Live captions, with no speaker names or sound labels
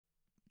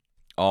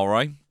All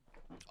right.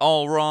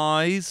 All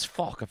rise.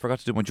 Fuck, I forgot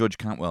to do my Judge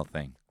Cantwell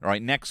thing. All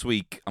right, next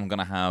week I'm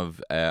gonna have.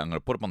 I'm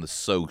gonna put up on the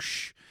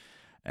Soch.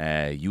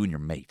 You and your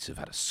mates have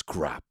had a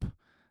scrap,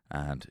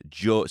 and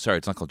Sorry,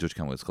 it's not called Judge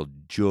Cantwell. It's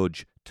called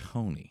Judge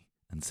Tony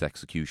and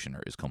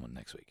Sexecutioner is coming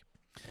next week.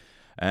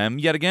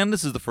 Yet again,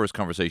 this is the first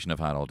conversation I've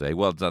had all day.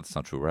 Well, that's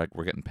not true.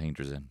 We're getting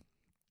painters in.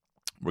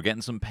 We're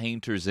getting some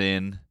painters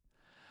in,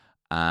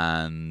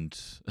 and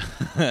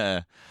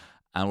and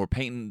we're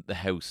painting the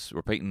house.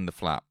 We're painting the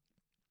flat.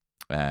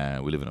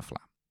 We live in a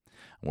flat.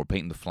 And we're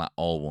painting the flat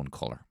all one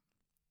colour.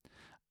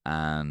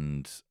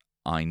 And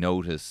I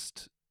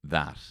noticed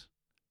that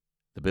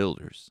the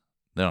builders,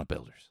 they're not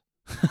builders.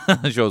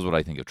 It shows what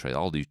I think of trade.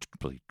 All these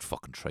bloody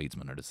fucking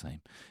tradesmen are the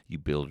same. You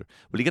builder.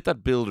 Will you get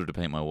that builder to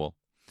paint my wall?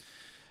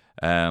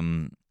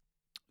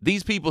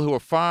 These people who are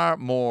far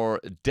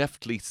more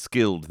deftly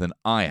skilled than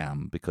I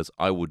am, because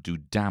I would do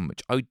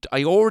damage. I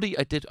tried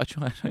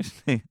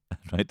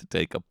to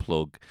take a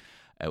plug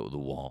out of the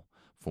wall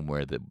from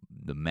where the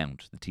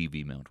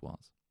TV mount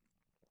was.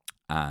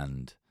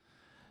 And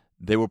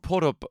they were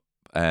put up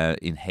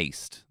in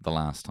haste the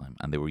last time,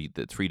 and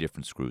the 3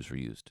 different screws were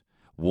used.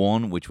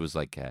 One which was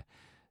like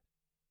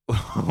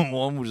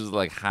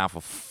half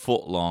a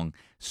foot long,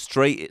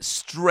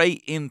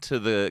 straight into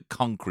the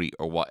concrete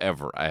or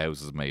whatever a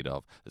house is made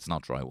of. It's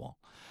not drywall.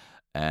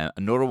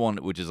 Another one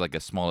which is like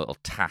a small little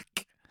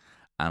tack,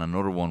 and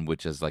another one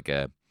which is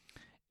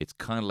it's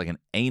kind of like an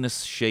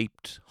anus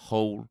shaped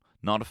hole,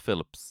 not a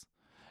Phillips.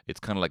 It's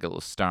kind of like a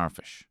little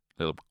starfish,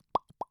 little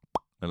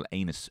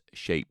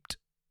anus-shaped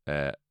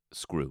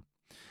screw.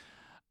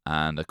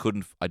 And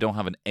I don't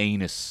have an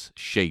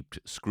anus-shaped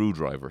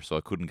screwdriver, so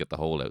I couldn't get the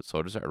hole out. So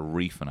I just started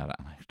reefing at it,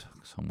 and I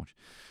took so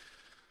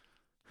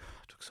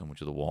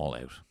much of the wall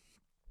out.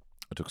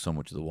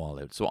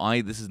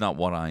 So this is not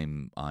what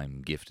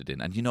I'm gifted in.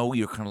 And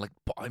you're kind of like,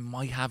 but I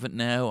might have it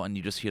now, and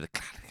you just hear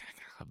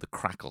the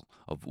crackle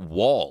of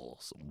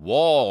walls.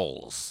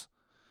 Walls.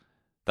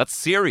 That's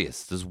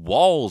serious. There's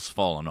walls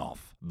falling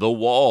off. The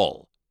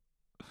wall.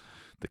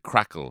 The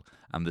crackle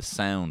and the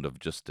sound of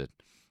just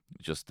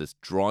this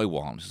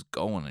drywall just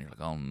going, and you're like,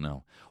 oh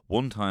no.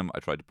 One time I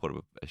tried to put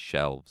up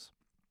shelves.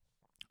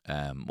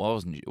 It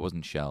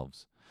wasn't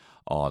shelves.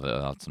 Oh,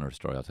 that's another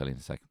story. I'll tell you in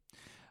a second.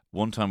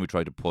 One time we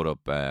tried to put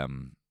up.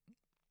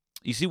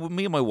 You see, with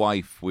me and my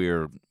wife,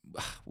 we're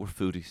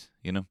foodies.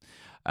 We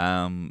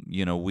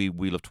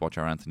love to watch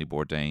our Anthony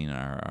Bourdain,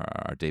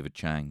 our David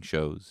Chang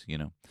shows.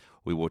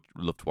 We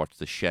love to watch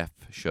the Chef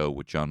show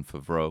with Jon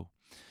Favreau,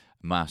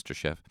 Master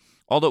Chef.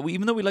 Although,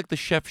 even though we like the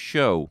Chef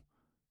show,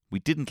 we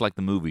didn't like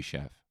the movie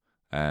Chef.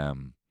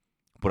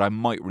 But I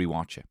might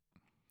rewatch it.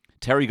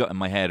 Terry got in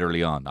my head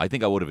early on. I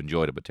think I would have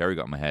enjoyed it, but Terry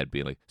got in my head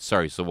being like,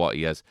 sorry, so what?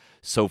 He has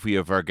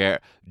Sofia Vergara.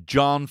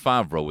 Jon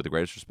Favreau, with the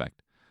greatest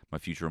respect, my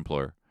future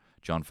employer,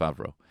 Jon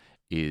Favreau,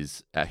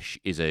 is a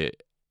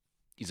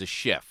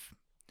chef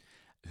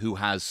who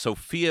has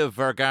Sofia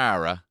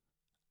Vergara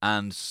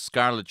and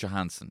Scarlett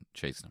Johansson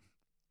chasing him.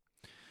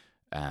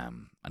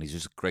 And he's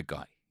just a great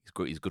guy.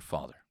 He's a good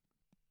father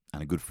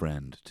and a good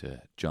friend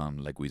to John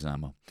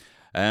Leguizamo.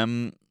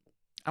 And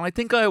I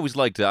think I always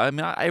liked it. I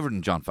mean,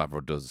 everything Jon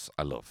Favreau does,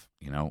 I love.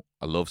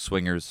 I love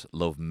Swingers,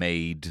 love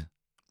Maid,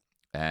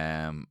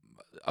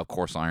 of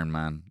course, Iron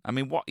Man. I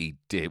mean, what he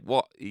did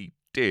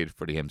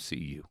for the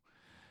MCU.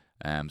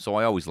 So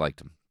I always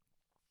liked him.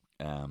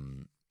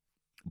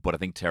 But I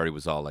think Terry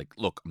was all like,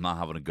 look, I'm not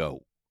having a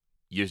go.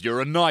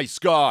 You're a nice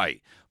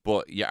guy,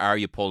 but are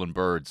you pulling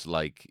birds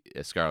like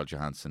Scarlett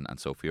Johansson and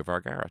Sofia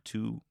Vergara?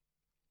 Two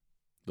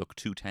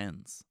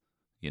tens,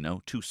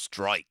 2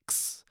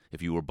 strikes.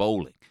 If you were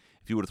bowling,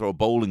 if you were to throw a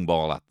bowling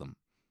ball at them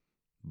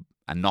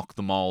and knock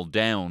them all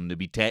down, there'd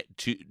be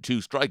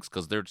two strikes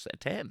because they're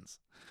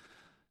tens.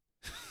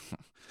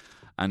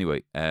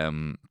 Anyway,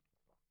 and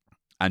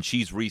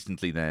she's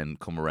recently then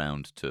come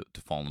around to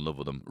fall in love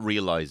with him,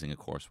 realizing, of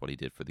course, what he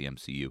did for the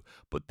MCU,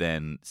 but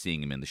then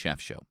seeing him in the Chef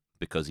show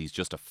because he's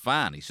just a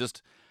fan. He's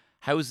just,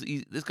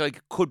 this guy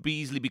could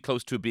easily be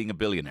close to being a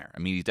billionaire. I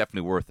mean, he's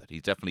definitely worth it.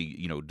 He's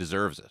definitely,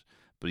 deserves it.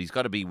 But he's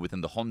got to be within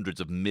the hundreds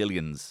of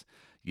millions,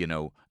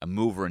 a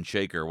mover and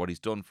shaker, what he's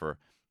done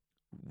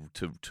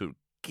to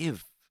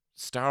give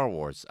Star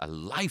Wars a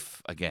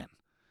life again.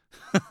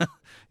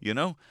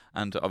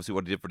 And obviously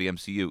what he did for the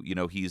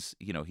MCU,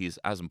 he's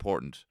as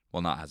important.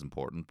 Well, not as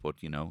important, but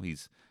he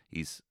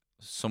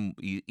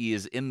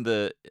is in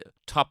the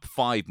top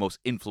 5 most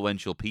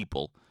influential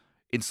people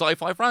in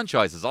sci-fi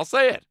franchises. I'll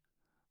say it.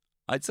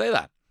 I'd say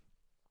that.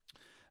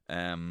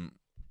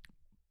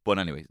 But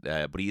anyway,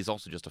 but he is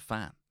also just a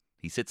fan.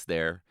 He sits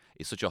there,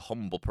 is such a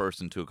humble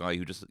person to a guy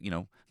who just,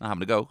 not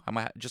having to go.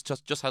 Just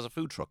has a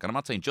food truck. And I'm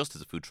not saying just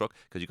as a food truck,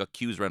 because you've got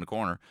queues around the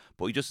corner,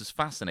 but he just is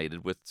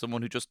fascinated with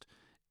someone who just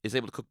is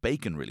able to cook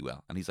bacon really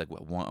well. And he's like,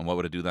 well, why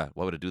would I do that?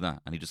 Why would I do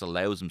that? And he just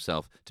allows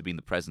himself to be in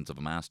the presence of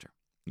a master,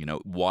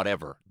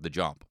 whatever the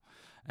job.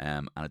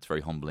 And it's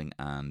very humbling,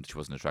 and she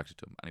wasn't attracted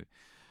to him. Anyway,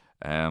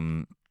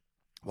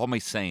 what am I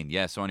saying?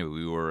 Yeah, so anyway,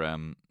 we were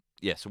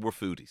Yeah, so we're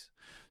foodies.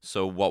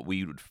 So what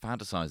we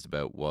fantasized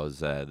about was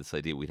this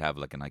idea we'd have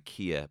like an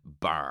IKEA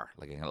bar,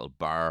 like a little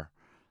bar,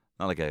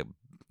 not like a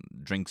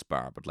drinks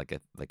bar, but like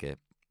a like a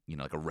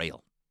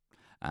rail.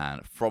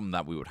 And from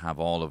that we would have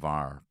all of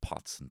our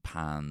pots and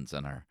pans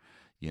and our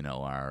you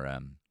know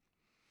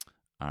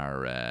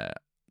our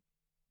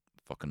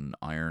fucking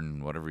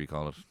iron, whatever you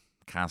call it,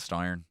 cast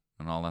iron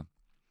and all that.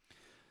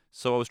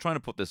 So I was trying to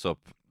put this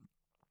up,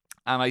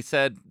 and I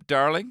said,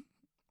 "Darling,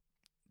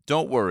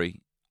 don't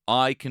worry,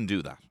 I can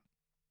do that.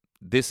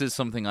 This is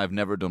something I've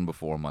never done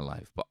before in my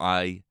life, but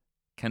I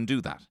can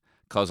do that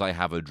because I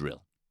have a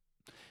drill.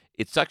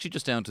 It's actually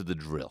just down to the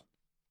drill.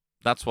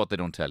 That's what they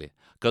don't tell you.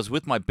 Because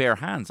with my bare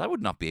hands, I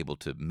would not be able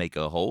to make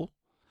a hole.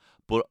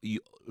 But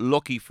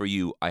lucky for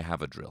you, I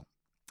have a drill.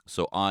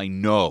 So I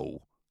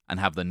know and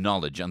have the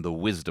knowledge and the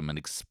wisdom and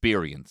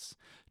experience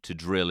to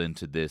drill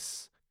into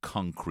this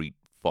concrete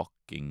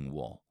fucking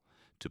wall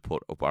to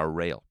put up our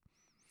rail."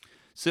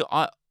 So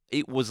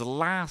it was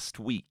last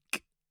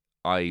week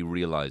I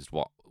realized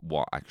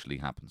what actually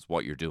happens,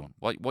 what you're doing,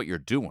 what you're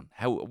doing,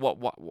 how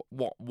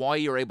why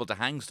you're able to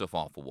hang stuff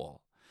off a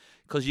wall,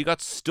 because you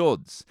got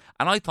studs,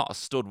 and I thought a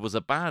stud was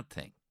a bad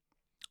thing.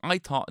 I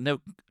thought,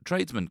 now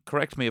tradesmen,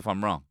 correct me if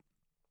I'm wrong,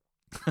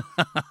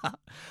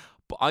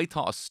 but I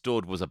thought a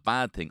stud was a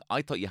bad thing.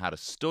 I thought you had a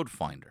stud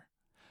finder,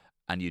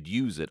 and you'd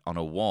use it on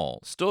a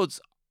wall.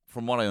 Studs,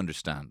 from what I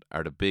understand,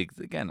 are the big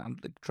again. And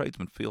the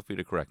tradesmen, feel free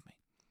to correct me.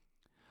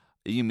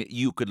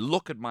 You could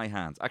look at my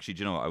hands. Actually, do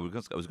you know, I was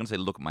going to say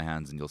look at my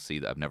hands and you'll see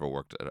that I've never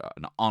worked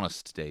an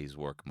honest day's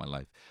work in my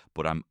life.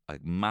 But I'm a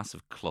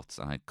massive klutz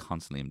and I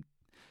constantly am.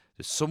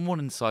 There's someone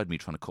inside me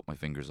trying to cut my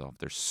fingers off.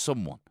 There's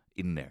someone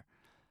in there.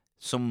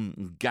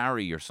 Some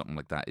Gary or something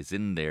like that is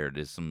in there.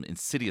 There's some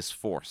insidious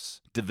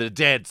force. Did the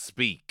dead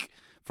speak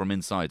from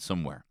inside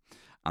somewhere?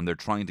 And they're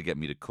trying to get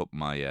me to cut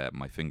my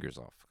fingers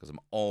off because I'm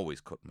always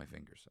cutting my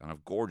fingers. And I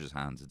have gorgeous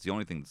hands. It's the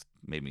only thing that's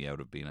made me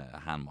out of being a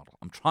hand model.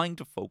 I'm trying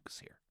to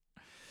focus here.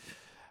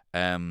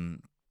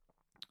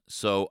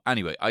 So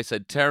anyway, I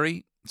said,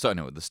 Terry. So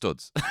anyway, the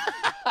studs.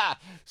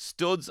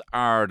 Studs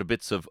are the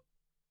bits of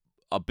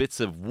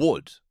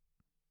wood.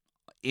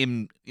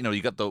 You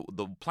got the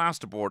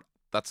plasterboard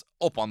that's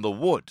up on the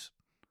wood.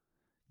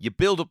 You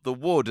build up the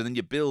wood, and then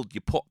you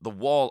put the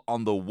wall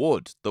on the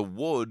wood. The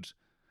wood,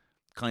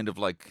 kind of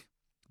like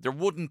they're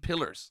wooden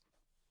pillars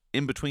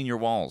in between your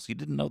walls. You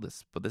didn't know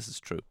this, but this is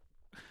true.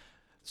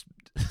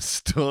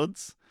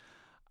 Studs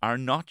are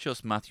not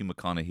just Matthew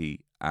McConaughey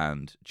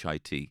and Chai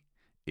Tea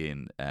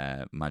in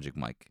Magic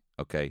Mike,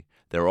 okay?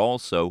 They're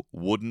also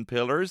wooden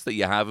pillars that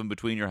you have in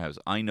between your house.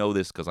 I know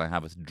this because I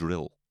have a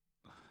drill,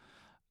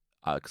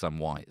 because I'm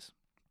wise.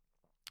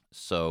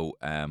 So,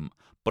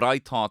 but I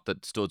thought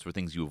that studs were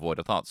things you avoid.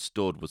 I thought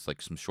stud was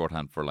like some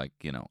shorthand for like,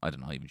 I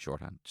don't know, even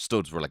shorthand.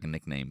 Studs were like a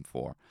nickname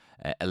for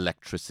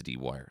electricity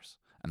wires.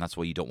 And that's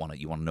why you don't want to,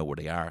 you want to know where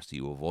they are so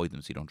you avoid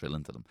them so you don't drill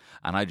into them.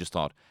 And I just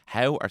thought,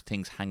 how are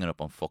things hanging up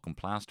on fucking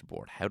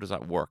plasterboard? How does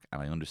that work?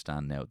 And I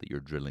understand now that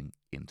you're drilling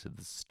into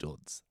the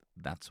studs.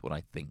 That's what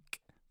I think.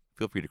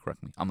 Feel free to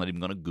correct me. I'm not even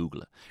going to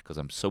Google it because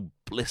I'm so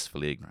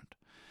blissfully ignorant.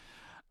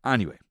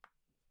 Anyway,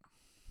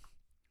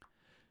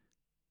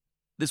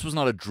 this was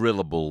not a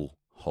drillable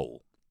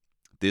hole.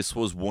 This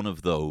was one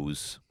of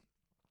those,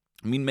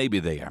 I mean, maybe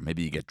they are.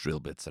 Maybe you get drill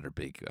bits that are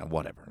big,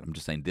 whatever. I'm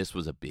just saying this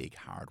was a big,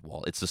 hard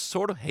wall. It's the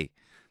sort of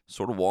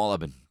wall I've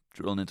been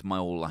drilling into my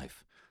whole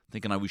life,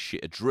 thinking I was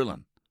shit at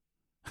drilling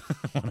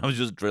when I was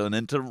just drilling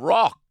into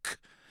rock.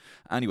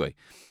 Anyway,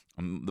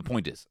 the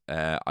point is,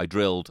 I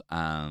drilled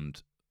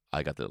and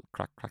I got the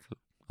crack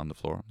on the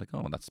floor. I'm like,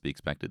 oh, that's to be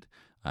expected.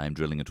 I'm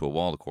drilling into a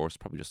wall, of course,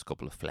 probably just a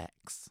couple of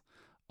flecks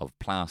of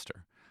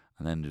plaster.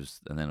 And then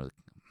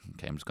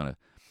okay, I'm just going to,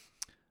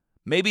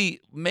 maybe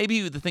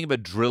the thing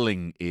about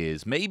drilling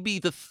is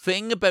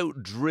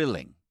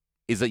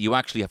that you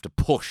actually have to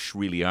push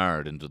really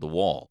hard into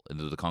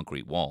the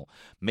concrete wall.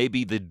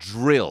 Maybe the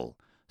drill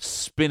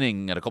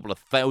spinning at a couple of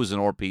thousand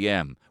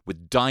RPM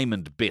with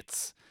diamond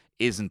bits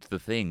isn't the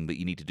thing that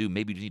you need to do.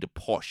 Maybe you need to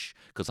push,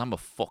 because I'm a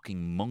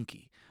fucking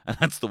monkey. And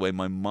that's the way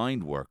my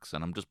mind works,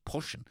 and I'm just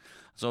pushing.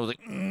 So I was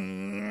like,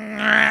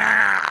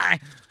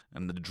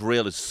 and the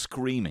drill is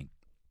screaming.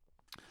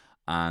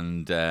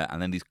 And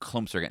then these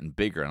clumps are getting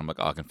bigger, and I'm like,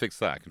 oh, I can fix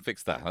that.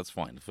 That's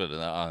fine.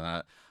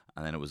 And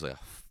then it was a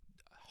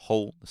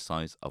hole the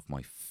size of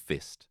my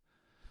fist.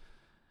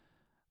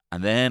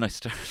 And then I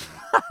started.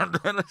 And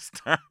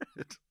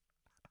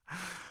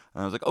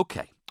I was like,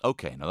 okay,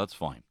 no, that's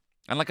fine.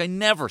 And like, I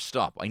never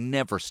stop when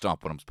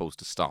I'm supposed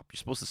to stop. You're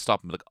supposed to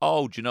stop and be like,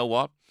 oh, do you know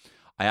what?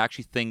 I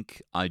actually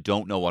think I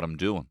don't know what I'm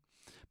doing.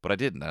 But I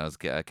didn't. I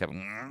kept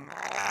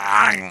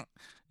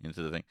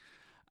into the thing.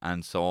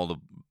 And so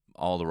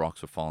all the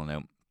rocks were falling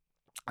out.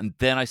 And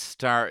then I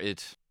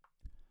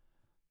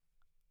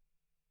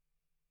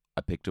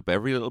picked up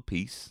every little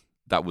piece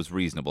that was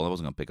reasonable. I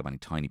wasn't going to pick up any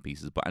tiny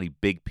pieces, but any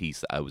big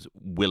piece that I was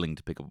willing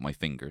to pick up with my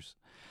fingers.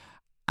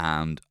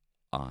 And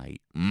I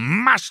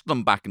mashed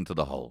them back into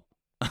the hole.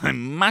 I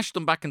mashed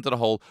them back into the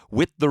hole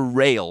with the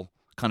rail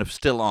kind of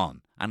still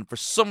on. And for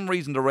some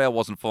reason, the rail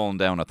wasn't falling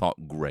down. I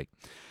thought, great.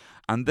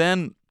 And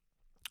then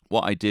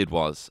what I did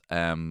was,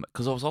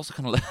 because I was also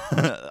kind of,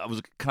 I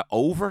was kind of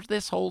over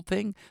this whole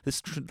thing.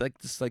 This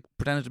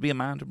pretending to be a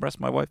man to impress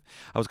my wife.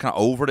 I was kind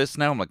of over this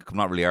now. I'm like, I'm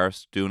not really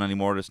arsed doing any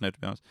more of this now, to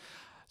be honest.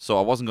 So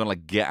I wasn't gonna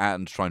like get at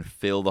and try and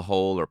fill the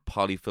hole or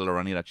polyfill or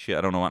any of that shit.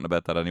 I don't know anything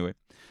about that anyway.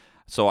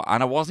 So,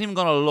 and I wasn't even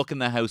gonna look in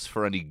the house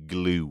for any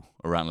glue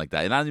around like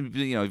that. And if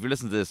you're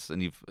listening to this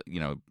and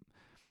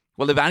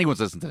well, if anyone's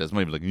listening to this,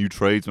 maybe like a new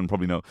tradesman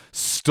probably know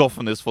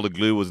stuffing this full of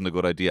glue wasn't a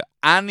good idea.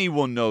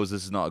 Anyone knows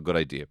this is not a good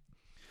idea.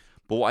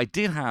 But what I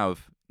did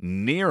have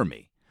near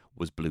me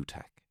was Blue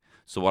Tack.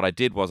 So what I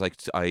did was I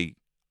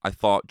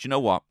thought, do you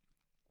know what?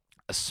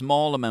 A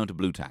small amount of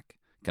Blue Tack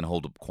can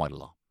hold up quite a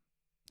lot.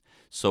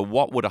 So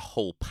what would a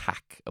whole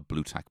pack of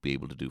Blue Tack be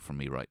able to do for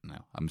me right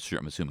now? I'm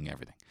assuming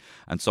everything.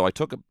 And so I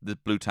took the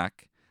Blue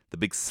Tack, the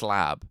big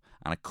slab,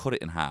 and I cut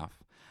it in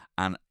half,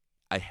 and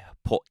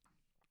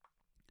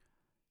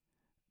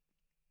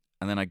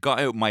and then I got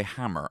out my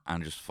hammer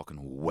and just fucking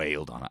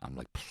wailed on it. I'm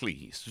like,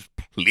 please, just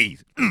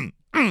please,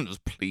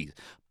 just please,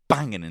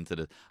 banging into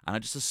this. And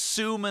I'm just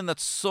assuming that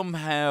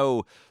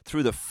somehow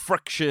through the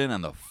friction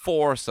and the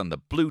force and the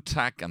Blue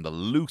Tack and the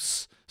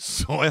loose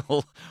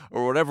soil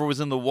or whatever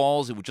was in the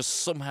walls, it would just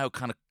somehow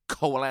kind of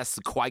coalesce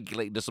and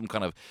coagulate into some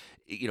kind of,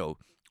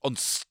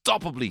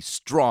 unstoppably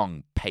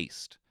strong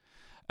paste.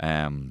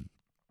 And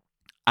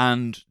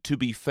to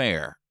be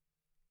fair,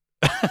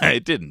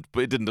 it didn't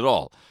at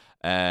all.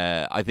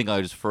 I think I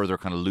just further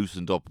kind of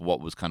loosened up what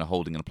was kind of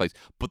holding in place.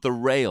 But the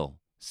rail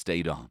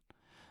stayed on.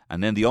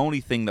 And then the only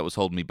thing that was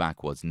holding me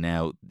back was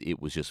now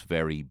it was just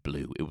very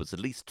blue. It was at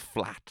least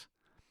flat,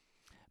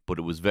 but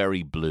it was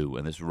very blue.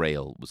 And this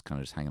rail was kind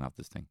of just hanging off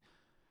this thing.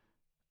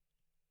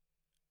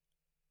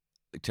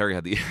 Terry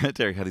had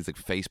these like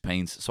face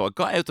paints. So I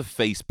got out the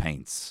face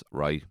paints,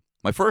 right?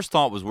 My first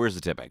thought was, where's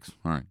the Tipp-Ex?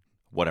 All right,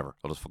 whatever.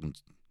 I'll just fucking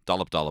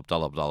dollop,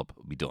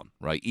 be done,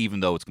 right?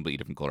 Even though it's a completely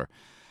different color.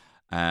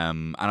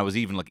 And I was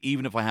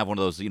even if I have one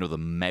of those, the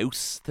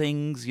mouse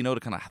things, the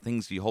kind of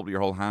things you hold with your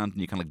whole hand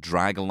and you kind of like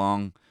drag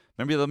along.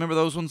 Remember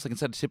those ones? Like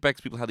instead of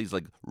Tipp-Ex, people had these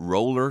like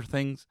roller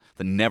things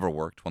that never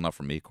worked. Well, not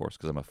for me, of course,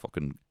 because I'm a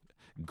fucking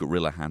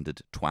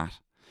gorilla-handed twat.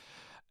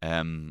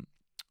 So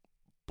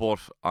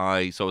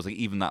I was like,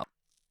 even that,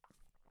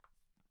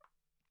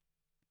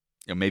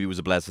 maybe it was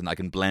a blessing. I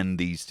can blend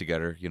these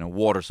together.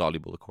 Water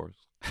soluble, of course.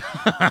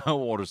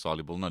 Water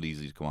soluble, not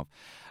easy to come off,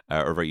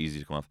 or very easy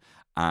to come off.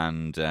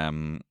 And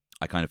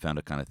I kind of found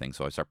a kind of thing.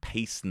 So I start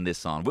pasting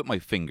this on with my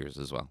fingers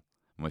as well.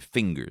 My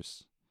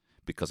fingers,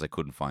 because I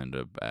couldn't find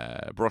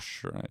a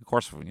brush. Of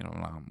course,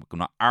 I'm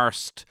not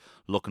arsed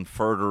looking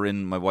further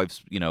in my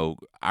wife's,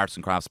 arts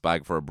and crafts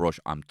bag for a brush.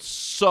 I'm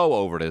so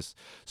over this.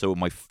 So with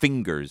my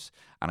fingers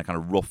and a kind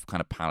of rough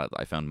kind of palette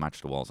that I found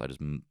matched the walls, I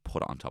just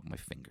put it on top of my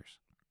fingers.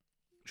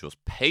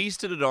 Just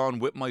pasted it on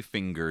with my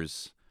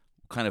fingers,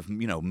 kind of,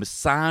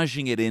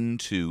 massaging it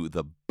into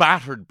the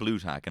battered Blue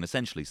Tack and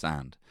essentially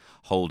sand,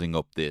 holding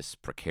up this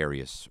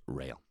precarious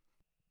rail.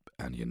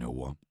 And you know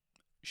what?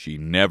 She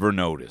never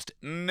noticed.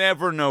 And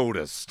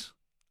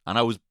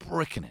I was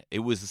bricking it. It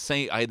was the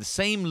same. I had the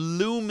same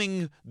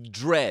looming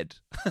dread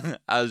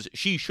as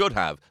she should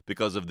have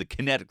because of the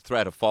kinetic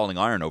threat of falling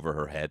iron over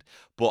her head.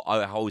 But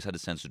I always had a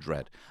sense of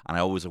dread. And I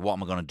always said, what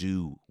am I going to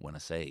do when I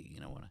say,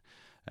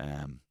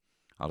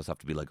 I'll just have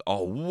to be like,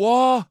 oh,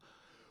 what?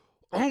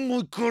 Oh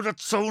my God,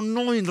 that's so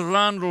annoying. The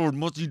landlord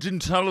he didn't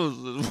tell us.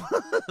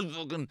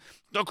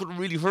 That could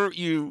really hurt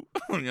you,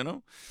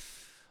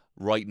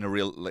 Writing a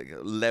real,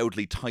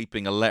 loudly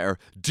typing a letter.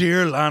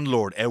 Dear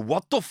landlord,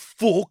 what the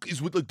fuck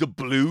is with the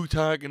Blue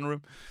Tack in the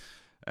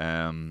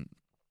room?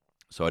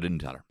 So I didn't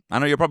tell her. I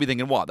know you're probably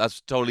thinking, what?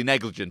 That's totally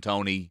negligent,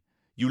 Tony.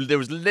 There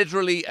was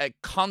literally a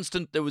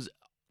constant,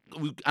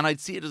 and I'd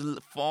see it as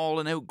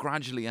falling out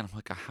gradually, and I'm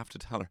like, I have to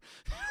tell her.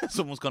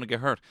 Someone's going to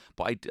get hurt.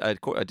 But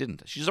I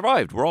didn't. She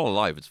survived. We're all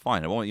alive. It's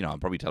fine. I won't, I'll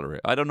probably tell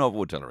her. I don't know if I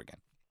would tell her again.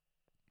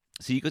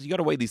 See, because you got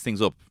to weigh these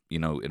things up,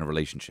 in a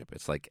relationship.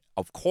 It's like,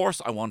 of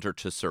course I want her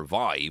to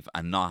survive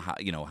and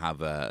not,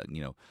 have a,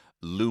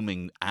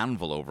 looming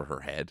anvil over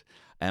her head.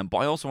 But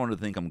I also want her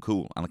to think I'm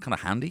cool and kind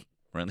of handy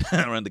around,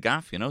 around the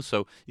gaff,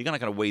 So you got to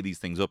kind of weigh these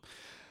things up.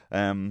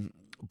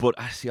 But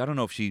see, I don't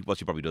know if she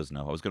probably does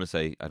know. I was going to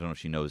say, I don't know if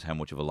she knows how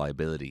much of a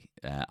liability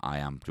I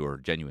am to her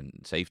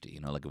genuine safety.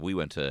 Like if we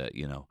went to,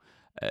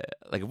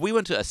 if we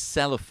went to a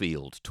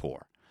Sellafield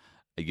tour,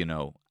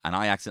 and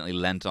I accidentally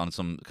leant on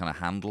some kind of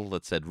handle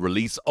that said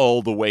 "release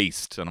all the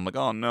waste," and I'm like,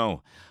 oh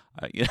no,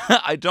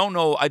 I don't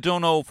know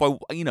if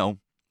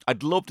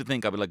I'd love to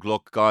think I'd be like,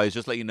 look, guys,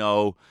 just let you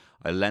know,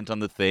 I leant on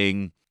the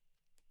thing.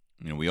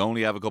 We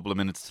only have a couple of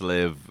minutes to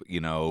live.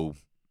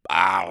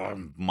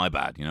 My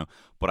bad.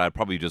 But I'd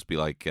probably just be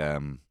like,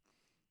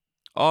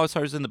 oh,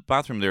 sorry, I was in the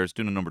bathroom there. It's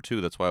doing a number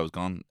 2. That's why I was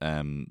gone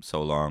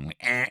so long.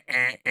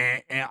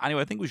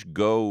 Anyway, I think we should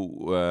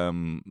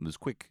go as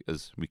quick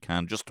as we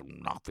can. Just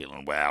not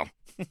feeling well.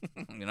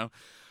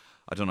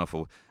 I don't know if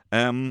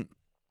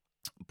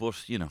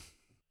but,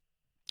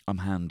 I'm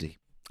handy.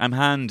 I'm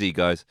handy,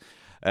 guys.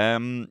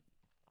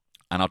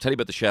 And I'll tell you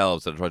about the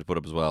shelves that I tried to put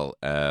up as well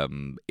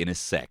in a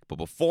sec. But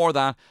before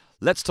that,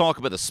 let's talk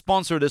about the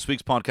sponsor of this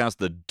week's podcast,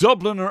 the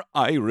Dubliner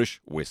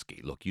Irish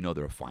Whiskey. Look, you know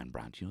they're a fine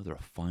brand. You know they're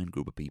a fine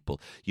group of people.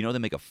 You know they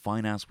make a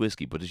fine-ass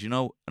whiskey. But did you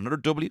know another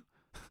W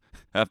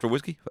after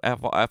whiskey?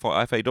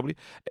 F-A-W?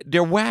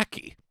 They're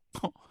wacky.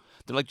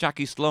 They're like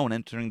Jackie Sloan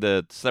entering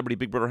the Celebrity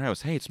Big Brother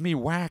house. Hey, it's me,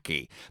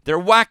 Wacky. They're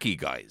wacky,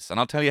 guys. And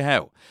I'll tell you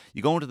how.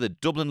 You go into the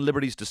Dublin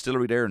Liberties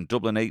distillery there in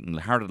Dublin 8 in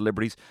the heart of the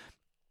Liberties.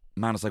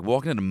 Man, it's like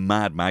walking into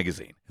Mad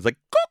Magazine. It's like,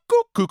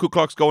 cuckoo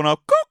clock's going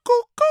off,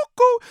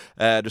 cuckoo.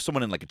 There's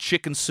someone in like a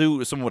chicken suit.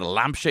 There's someone with a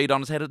lampshade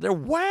on his head. They're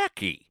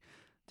wacky.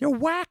 They're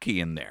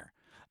wacky in there.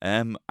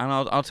 And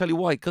I'll tell you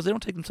why. Because they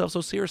don't take themselves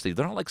so seriously.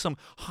 They're not like some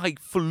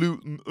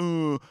highfalutin,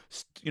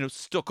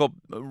 stuck up,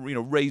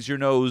 raise your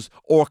nose,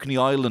 Orkney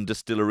Island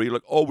distillery.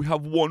 Like, oh, we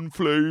have one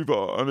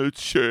flavour and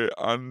it's shit,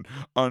 and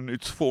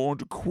it's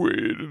 400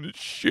 quid and it's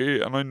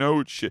shit, and I know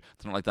it's shit.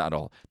 They're not like that at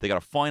all. They got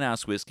a fine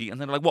ass whiskey, and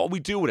then they're like, what do we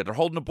do with it? They're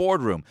holding a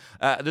boardroom.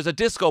 There's a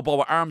disco ball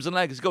with arms and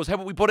legs. He goes, how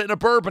about we put it in a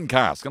bourbon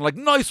cask? And I'm like,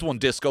 nice one,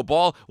 disco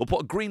ball. We'll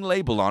put a green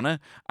label on it,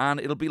 and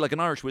it'll be like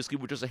an Irish whiskey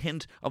with just a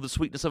hint of the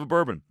sweetness of a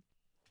bourbon.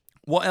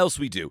 What else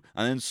we do?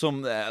 And then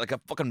some, like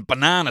a fucking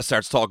banana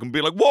starts talking and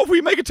be like, what if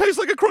we make it taste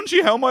like a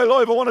crunchy? How am I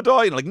alive? I want to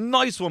die. And like,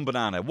 nice one,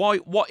 banana.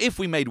 What if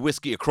we made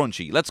whiskey a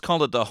crunchy? Let's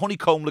call it the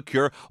honeycomb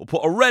liqueur. We'll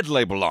put a red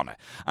label on it.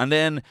 And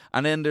then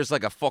there's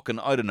like a fucking,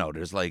 I don't know,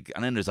 there's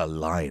a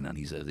lion, and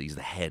he's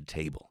the head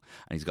table.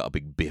 And he's got a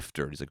big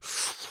bifter. And he's like,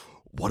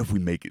 what if we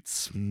make it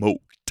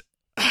smoked?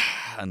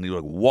 And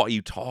you're like, what are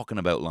you talking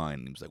about, lion?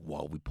 And he was like,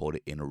 well, we put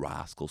it in a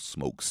Rascal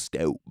smoked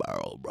stout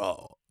barrel,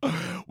 bro.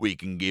 We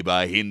can give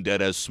a hint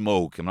at a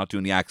smoke. I'm not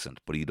doing the accent,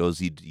 but he does.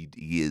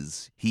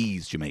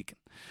 He's Jamaican.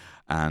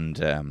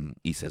 And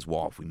he says,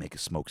 well, if we make a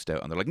smoked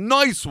stout. And they're like,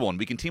 nice one.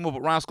 We can team up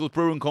with Rascals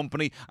Brewing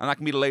Company, and that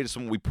can be the latest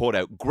one we put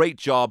out. Great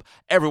job.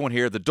 Everyone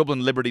here, the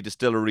Dublin Liberty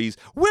Distilleries,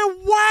 we're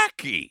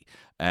wacky.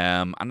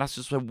 And that's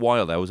just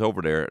wild. I was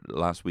over there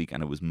last week,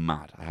 and it was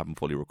mad. I haven't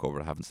fully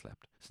recovered. I haven't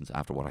slept since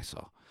after what I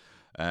saw.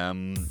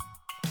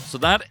 So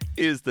that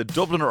is the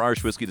Dubliner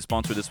Irish Whiskey, the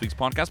sponsor of this week's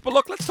podcast. But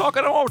look, let's talk.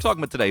 I don't know what we're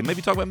talking about today.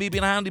 Maybe talk about me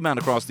being a handyman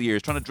across the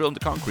years, trying to drill into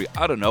concrete.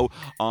 I don't know.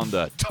 On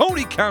the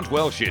Tony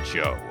Cantwell Shit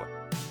Show.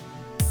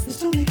 It's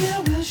Tony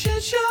Cantwell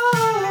Shit Show.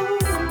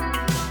 And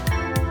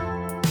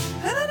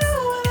I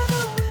know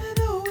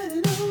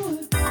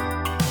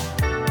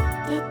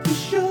that the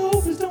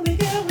show is Tony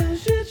Cantwell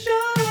Shit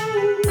Show.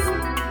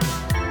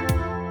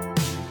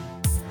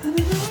 And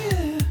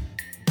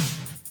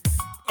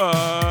I know,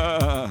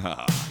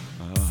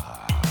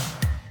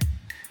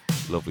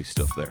 Lovely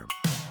stuff there.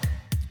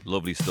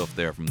 Lovely stuff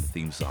there from the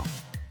theme song.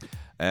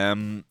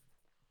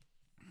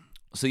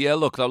 So yeah,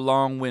 look, that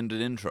long-winded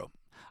intro.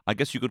 I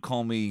guess you could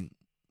call me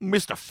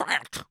Mr.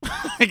 Fart.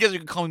 I guess you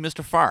could call me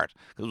Mr. Fart,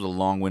 because it was a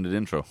long-winded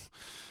intro.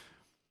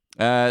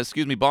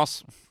 Excuse me,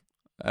 boss.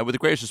 With the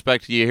greatest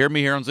respect, you hear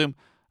me here on Zoom?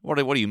 What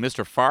are you,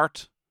 Mr.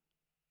 Fart?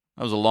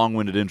 That was a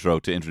long-winded intro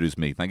to introduce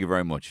me. Thank you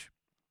very much.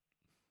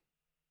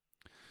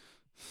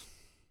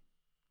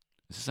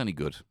 Is this any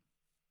good?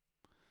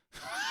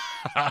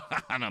 I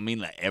don't mean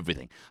like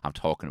everything. I'm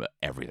talking about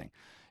everything.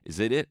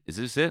 Is it? Is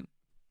this it?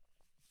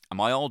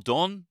 Am I all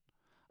done?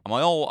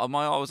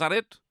 Was that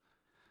it?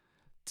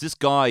 This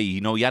guy,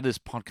 he had this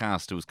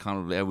podcast. It was kind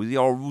of, it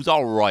was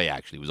all right,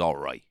 actually. It was all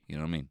right. You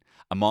know what I mean?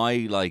 Am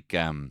I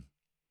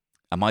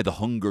the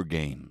Hunger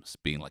Games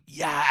being like,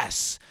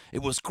 yes,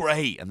 it was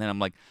great. And then I'm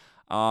like,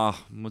 it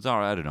was all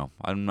right. I don't know.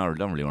 I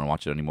don't really want to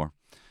watch it anymore.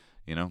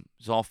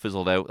 It's all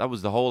fizzled out. That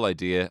was the whole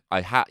idea.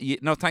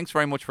 No, thanks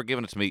very much for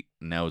giving it to me.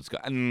 Now it's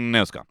gone.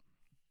 Now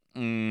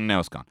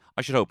it's gone.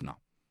 I should hope not.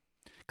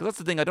 Because that's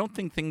the thing. I don't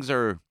think things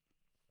are...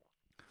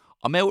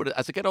 I'm out...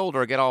 As I get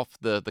older, I get off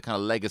the kind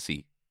of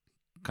legacy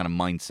kind of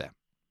mindset.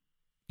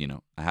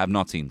 I have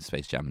not seen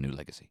Space Jam: A New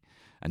Legacy.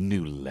 A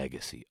New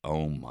Legacy.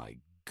 Oh my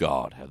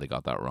God, have they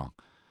got that wrong.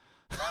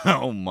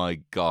 Oh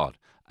my God.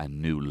 A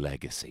New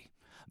Legacy.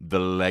 The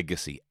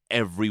legacy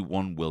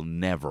everyone will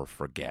never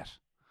forget.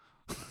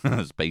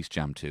 Space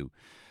Jam 2.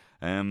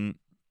 But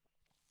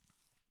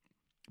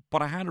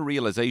I had a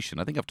realization,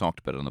 I think I've talked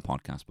about it on the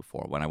podcast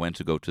before, when I went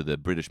to go to the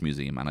British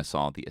Museum and I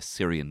saw the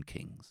Assyrian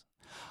kings.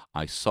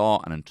 I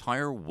saw an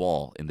entire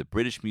wall in the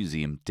British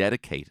Museum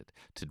dedicated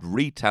to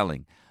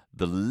retelling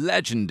the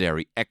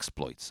legendary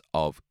exploits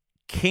of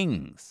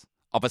kings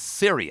of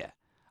Assyria,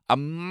 a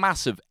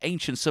massive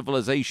ancient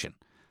civilization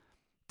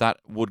that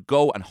would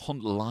go and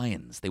hunt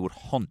lions. They would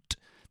hunt.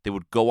 They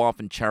would go off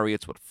in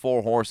chariots with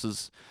 4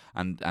 horses,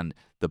 and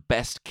the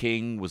best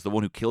king was the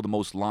one who killed the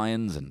most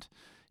lions. And,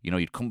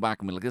 you'd come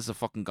back and be like, this is a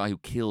fucking guy who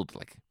killed,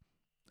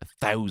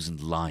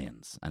 1,000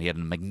 lions. And he had a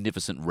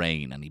magnificent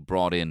reign, and he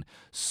brought in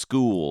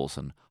schools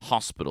and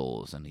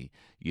hospitals, and he,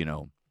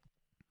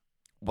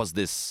 was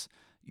this,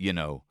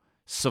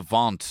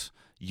 savant,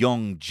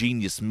 young,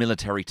 genius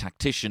military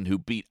tactician who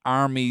beat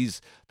armies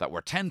that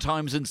were 10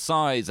 times in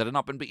size, that had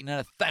not been beaten in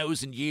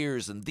 1,000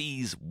 years, and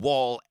these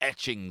wall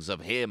etchings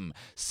of him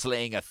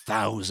slaying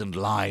 1,000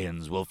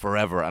 lions will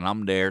forever. And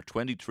I'm there,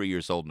 23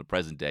 years old in the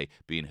present day,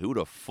 being, who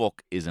the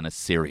fuck is an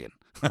Assyrian?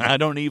 I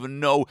don't even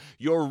know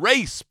your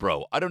race,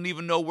 bro. I don't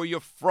even know where you're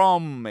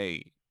from,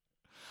 mate.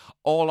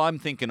 All I'm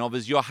thinking of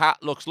is your hat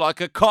looks like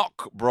a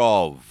cock,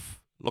 bruv.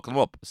 Look them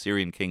up.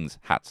 Assyrian kings'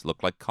 hats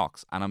look like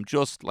cocks. And I'm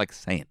just like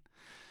saying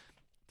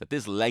that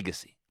this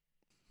legacy,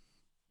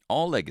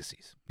 all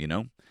legacies, you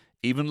know,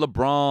 even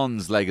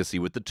LeBron's legacy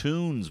with the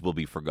tunes will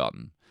be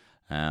forgotten.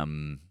 I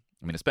mean,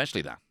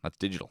 especially that's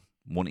digital.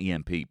 One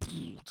EMP,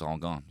 it's all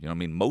gone. You know what I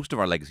mean? Most of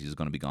our legacies is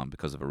going to be gone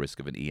because of a risk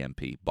of an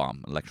EMP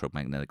bomb,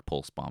 electromagnetic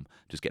pulse bomb,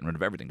 just getting rid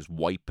of everything, just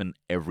wiping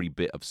every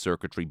bit of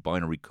circuitry,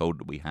 binary code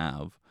that we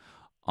have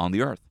on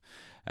the earth.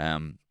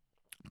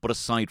 But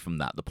aside from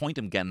that, the point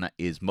I'm getting at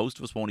is most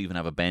of us won't even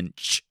have a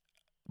bench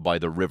by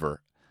the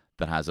river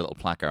that has a little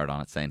placard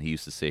on it saying he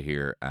used to sit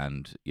here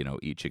and, you know,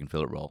 eat chicken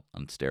fillet roll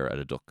and stare at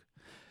a duck,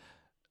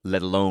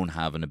 let alone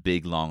having a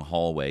big long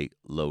hallway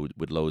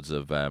with loads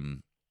of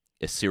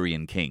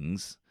Assyrian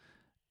kings,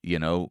 you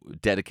know,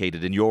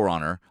 dedicated in your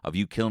honor of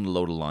you killing a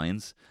load of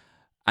lions.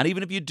 And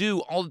even if you do,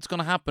 all that's going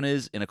to happen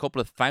is in a couple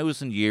of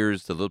 1,000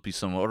 years, there'll be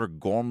some other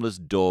gormless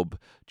dub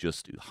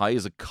just high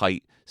as a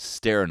kite,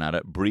 staring at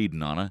it,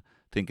 breathing on it,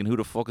 thinking, who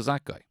the fuck is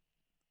that guy?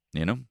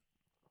 You know?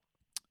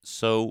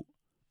 So,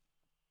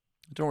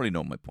 I don't really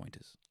know what my point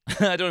is.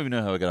 I don't even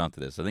know how I got onto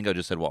this. I think I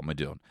just said, what am I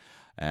doing?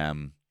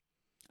 And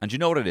you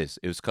know what it is?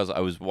 It was because I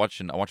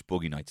watched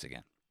Boogie Nights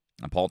again.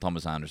 And Paul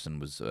Thomas Anderson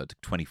was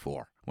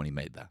 24 when he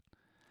made that.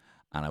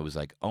 And I was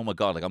like, oh my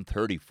God, like I'm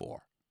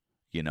 34,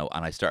 you know,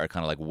 and I started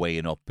kind of like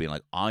weighing up, being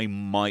like, I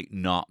might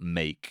not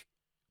make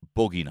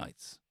Boogie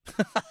Nights.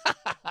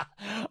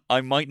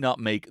 I might not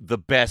make the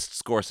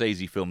best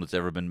Scorsese film that's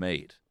ever been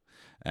made,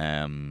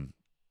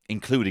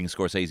 including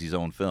Scorsese's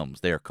own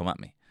films. There, come at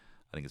me.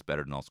 I think it's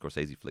better than all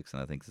Scorsese flicks,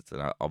 and I think it's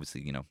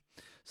obviously, you know,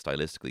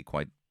 stylistically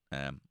quite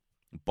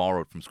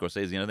borrowed from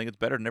Scorsese, and I think it's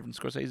better than everything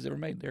Scorsese's ever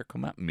made. There,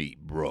 come at me,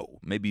 bro.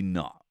 Maybe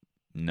not.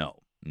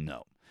 No.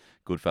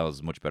 Goodfellas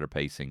is much better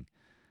pacing.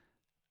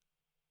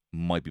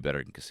 Might be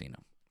better than Casino.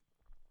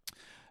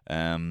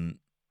 And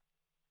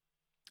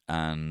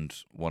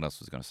what else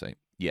was I going to say?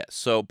 Yeah.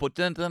 So, but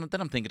then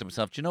I'm thinking to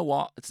myself, do you know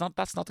what? That's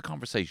not the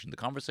conversation. The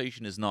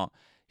conversation is not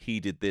he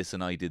did this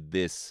and I did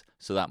this,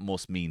 so that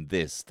must mean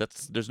this.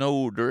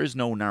 There is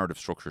no narrative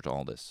structure to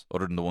all this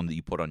other than the one that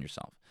you put on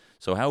yourself.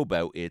 So how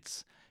about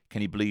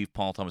can you believe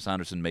Paul Thomas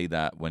Anderson made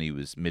that when he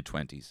was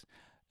mid-20s?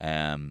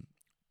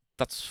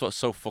 That's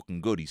so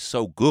fucking good. He's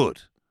so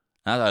good.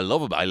 And I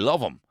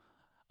love him.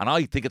 And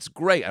I think it's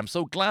great. I'm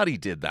so glad he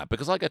did that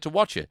because I get to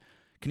watch it.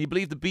 Can you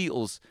believe the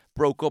Beatles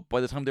broke up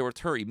by the time they were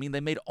 30? I mean, they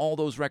made all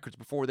those records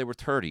before they were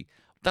 30.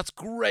 That's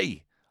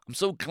great. I'm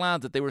so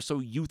glad that they were so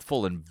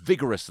youthful and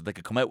vigorous that they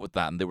could come out with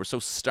that, and they were so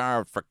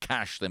starved for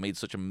cash. They made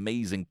such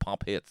amazing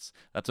pop hits.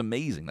 That's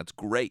amazing. That's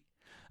great.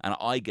 And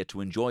I get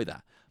to enjoy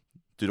that.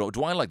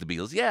 Do I like the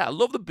Beatles? Yeah, I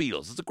love the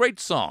Beatles. It's a great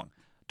song.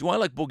 Do I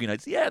like Boogie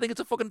Nights? Yeah, I think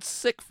it's a fucking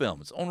sick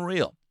film. It's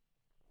unreal.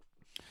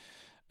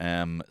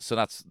 So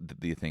that's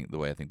the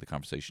way I think the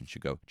conversation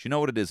should go. Do you know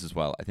what it is as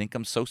well? I think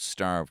I'm so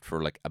starved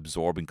for like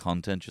absorbing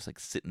content, just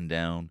like sitting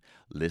down,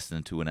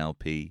 listening to an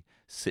LP,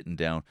 sitting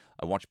down.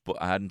 I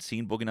hadn't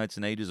seen Boogie Nights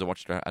in ages. I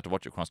had to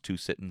watch it across 2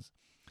 sittings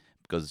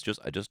because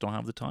I just don't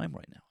have the time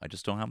right now. I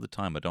just don't have the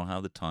time. I don't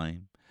have the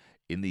time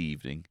in the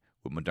evening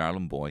with my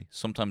darling boy.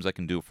 Sometimes I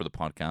can do it for the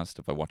podcast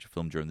if I watch a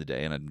film during the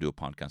day and I can do a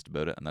podcast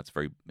about it, and that's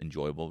very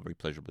enjoyable, very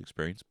pleasurable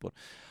experience. But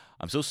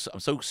I'm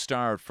so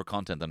starved for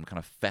content that I'm kind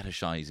of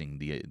fetishizing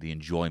the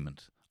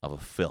enjoyment of a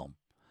film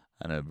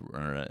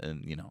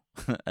and you know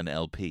an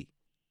LP.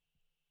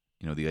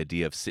 You know, the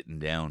idea of sitting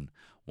down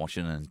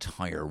watching an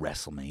entire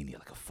WrestleMania,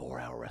 like a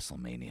 4-hour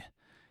WrestleMania,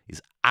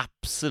 is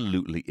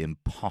absolutely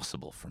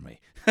impossible for me.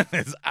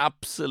 It's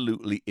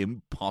absolutely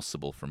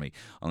impossible for me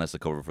unless I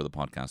cover it for the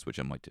podcast, which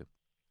I might do.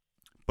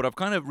 But I've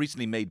kind of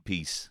recently made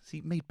peace. See,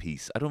 made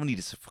peace. I don't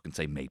need to fucking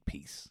say made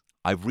peace.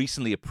 I've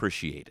recently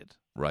appreciated,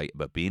 right,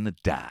 about being a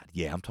dad.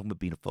 Yeah, I'm talking about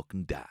being a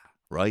fucking dad,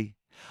 right?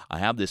 I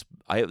have this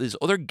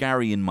other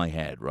Gary in my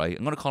head, right?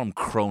 I'm going to call him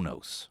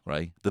Kronos,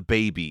 right? The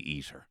baby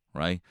eater,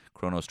 right?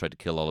 Kronos tried to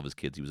kill all of his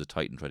kids. He was a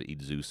Titan, tried to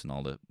eat Zeus and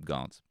all the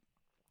gods.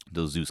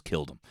 Though Zeus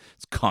killed him.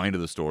 It's kind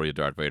of the story of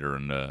Darth Vader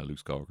and Luke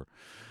Skywalker.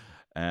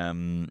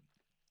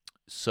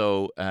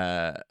 So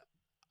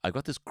I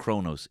got this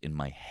Kronos in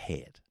my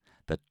head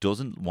that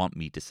doesn't want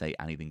me to say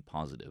anything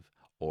positive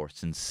or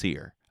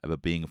sincere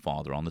about being a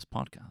father on this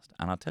podcast.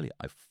 And I'll tell you,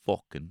 I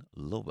fucking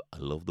love it. I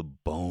love the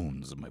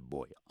bones of my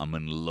boy. I'm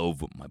in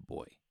love with my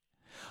boy.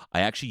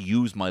 I actually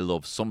use my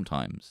love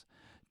sometimes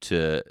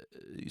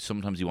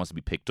he wants to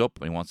be picked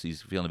up and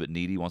he's feeling a bit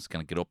needy, he wants to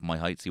kind of get up in my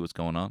height, see what's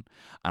going on.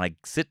 And I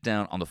sit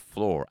down on the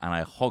floor and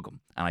I hug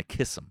him and I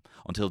kiss him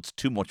until it's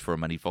too much for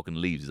him and he fucking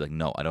leaves. He's like,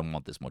 no, I don't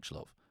want this much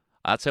love.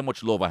 That's how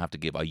much love I have to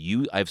give. I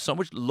have so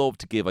much love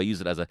to give, I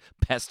use it as a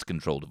pest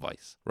control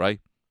device, right?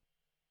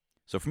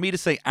 So for me to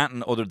say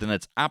anything other than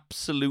it's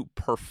absolute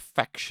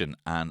perfection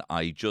and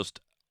I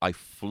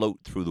float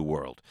through the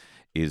world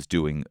is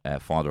doing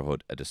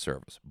fatherhood a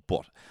disservice.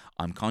 But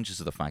I'm conscious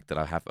of the fact that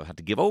I've had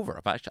to give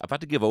over. I've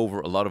had to give over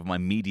a lot of my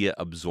media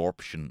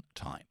absorption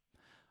time.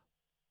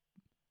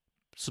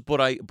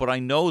 but I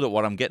know that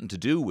what I'm getting to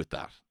do with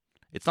that,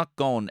 it's not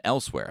going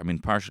elsewhere. I mean,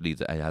 partially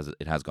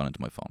it has gone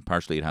into my phone.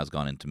 Partially it has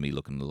gone into me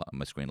looking at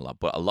my screen a lot.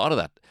 But a lot of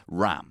that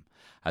RAM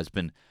has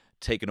been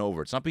taken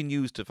over. It's not being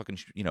used to fucking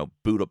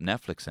boot up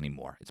Netflix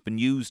anymore. It's been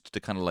used to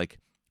kind of like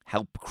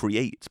help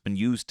create. It's been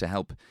used to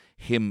help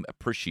him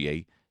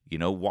appreciate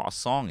what a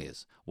song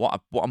is,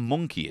 what a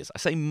monkey is.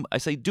 I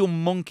say do a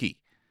monkey.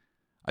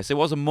 I say,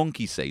 what does a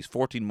monkey say? He's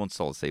 14 months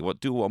old. I say,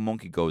 what a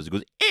monkey goes? He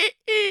goes, ee,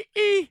 ee,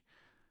 ee.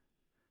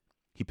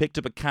 He picked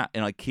up a cat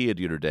in IKEA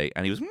the other day,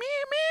 and he was meow,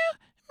 meow,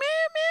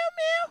 meow,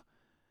 meow, meow.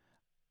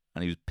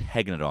 And he was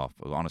pegging it off.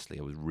 Honestly,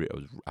 I was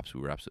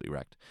absolutely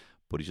wrecked.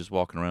 But he's just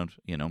walking around,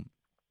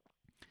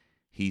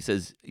 He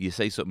says, you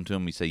say something to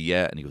him, you say,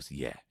 yeah, and he goes,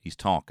 yeah. He's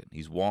talking.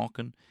 He's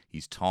walking.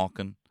 He's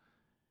talking.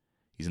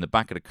 He's in the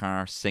back of the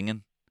car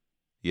singing,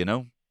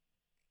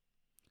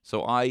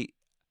 So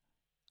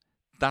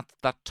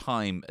that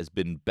time has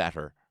been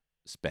better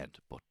spent,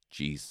 but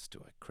Jesus,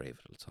 do I crave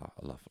it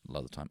a lot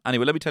of the time.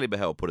 Anyway, let me tell you about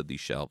how I put up these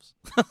shelves.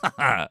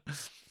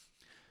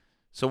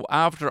 So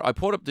after I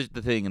put up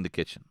the thing in the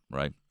kitchen,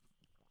 right?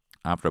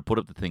 After I put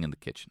up the thing in the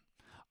kitchen,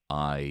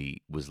 Terry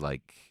was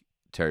like,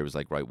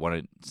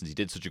 right, since he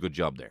did such a good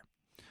job there,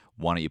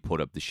 why don't you put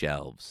up the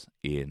shelves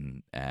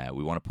in,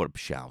 we want to put up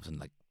shelves and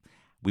like,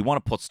 we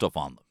want to put stuff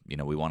on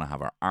them. We want to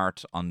have our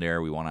art on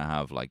there. We want to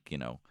have like,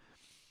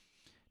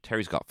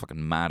 Terry's got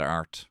fucking mad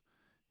art.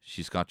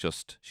 She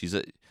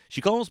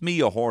calls me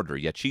a hoarder,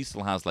 yet she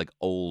still has like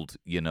old,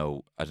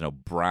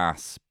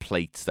 brass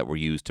plates that were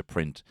used to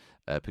print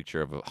a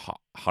picture of a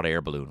hot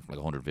air balloon from like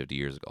 150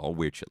 years ago. All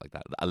weird shit like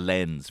that. A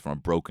lens from a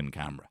broken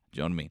camera. Do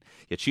you know what I mean?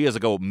 Yet she has a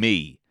go at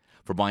me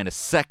for buying a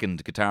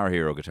second Guitar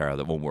Hero guitar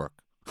that won't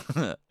work.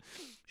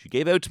 She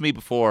gave out to me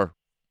before,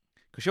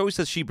 because she always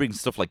says she brings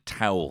stuff like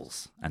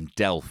towels and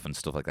Delph and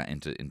stuff like that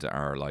into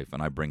our life,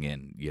 and I bring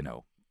in,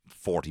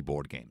 40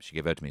 board games. She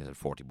gave out to me and said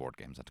 40 board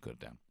games. I had to cut it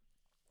down.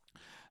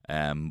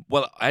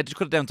 Well, I had to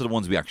cut it down to the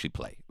ones we actually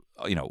play.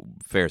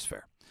 Fair's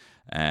fair.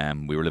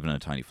 We were living in a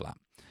tiny flat.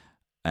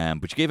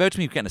 But she gave out to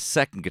me getting a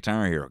second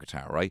Guitar Hero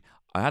guitar, right?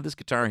 I had this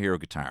Guitar Hero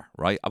guitar,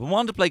 right? I've been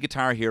wanting to play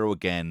Guitar Hero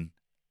again.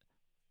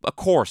 Of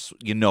course,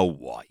 you know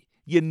why.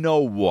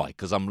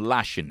 Because I'm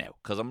lashing out.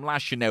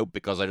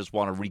 Because I just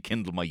want to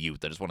rekindle my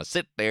youth. I just want to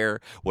sit there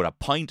with a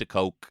pint of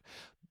Coke,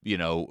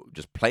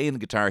 just playing the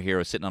Guitar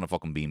Hero, sitting on a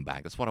fucking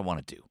beanbag. That's what I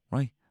want to do,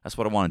 right? That's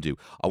what I want to do.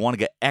 I want to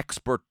get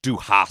expert Du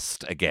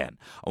Hast again.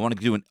 I want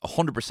to do an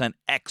 100%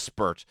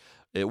 expert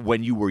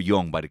When You Were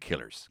Young by the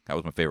Killers. That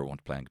was my favorite one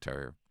to play on Guitar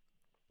Hero.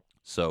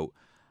 So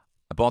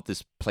I bought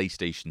this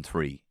PlayStation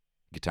 3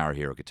 Guitar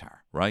Hero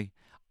guitar, right?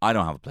 I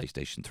don't have a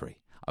PlayStation 3.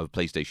 I have a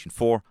PlayStation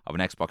 4. I have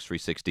an Xbox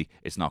 360.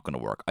 It's not going to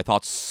work. I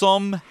thought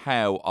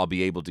somehow I'll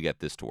be able to get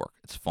this to work.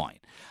 It's fine.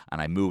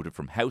 And I moved it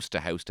from house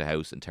to house to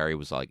house. And Terry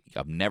was like,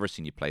 I've never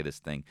seen you play this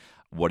thing.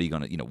 What are you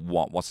going to,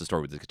 what's the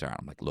story with this guitar?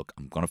 I'm like, look,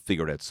 I'm going to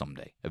figure it out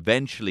someday.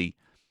 Eventually,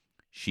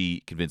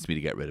 she convinced me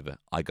to get rid of it.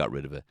 I got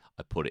rid of it.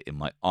 I put it in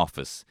my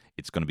office.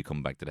 It's going to be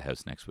coming back to the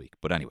house next week.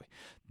 But anyway,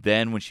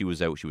 then when she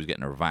was out, she was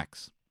getting her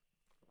vax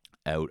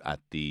out at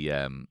the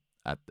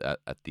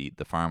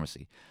the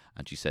pharmacy.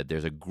 And she said,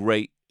 there's a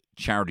great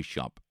charity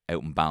shop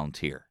out in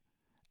Ballantyre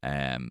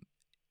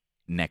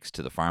next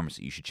to the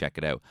pharmacy. You should check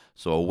it out.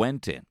 So I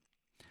went in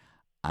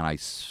and I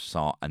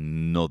saw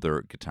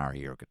another Guitar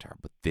Hero guitar,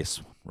 but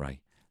this one,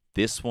 right?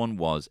 This one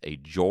was a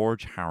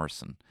George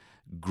Harrison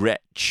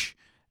Gretsch.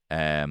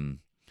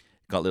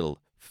 Got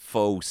little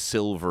faux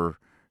silver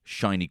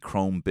shiny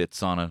chrome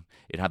bits on it.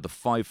 It had the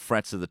 5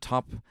 frets at the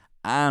top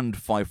and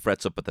 5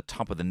 frets up at the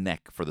top of the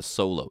neck for the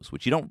solos,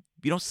 which you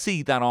don't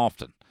see that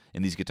often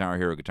in these Guitar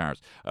Hero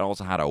guitars. It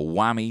also had a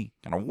whammy,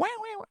 kind of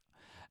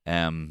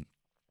and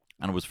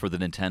it was for the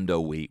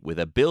Nintendo Wii with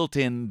a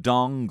built-in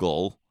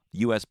dongle,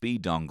 USB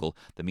dongle,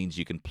 that means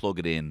you can plug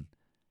it in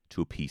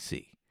to a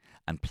PC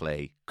and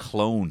play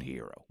Clone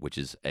Hero, which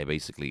is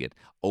basically an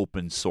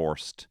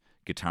open-sourced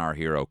Guitar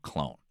Hero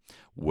clone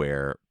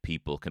where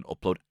people can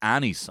upload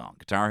any song.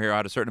 Guitar Hero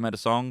had a certain amount of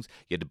songs.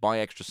 You had to buy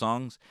extra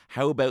songs.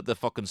 How about the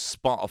fucking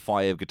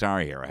Spotify of Guitar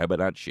Hero? How about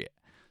that shit?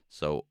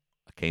 So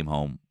I came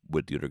home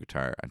with the other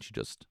guitar, and she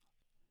just,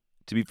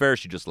 to be fair,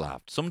 she just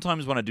laughed.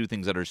 Sometimes when I do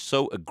things that are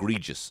so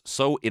egregious,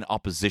 so in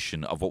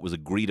opposition of what was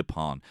agreed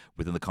upon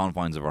within the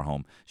confines of our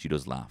home, she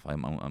does laugh.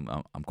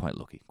 I'm quite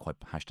lucky, quite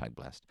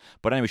 #blessed.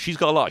 But anyway, she's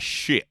got a lot of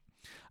shit,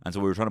 and so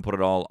we were trying to put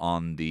it all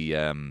on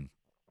the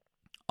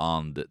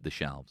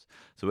shelves.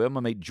 So we have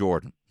my mate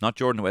Jordan, not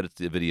Jordan who edits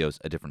the videos,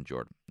 a different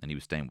Jordan, and he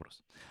was staying with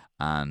us,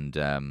 and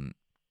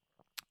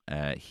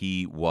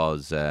he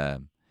was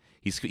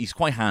he's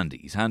quite handy.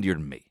 He's handier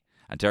than me.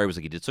 And Terry was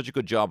like, he did such a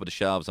good job with the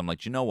shelves. I'm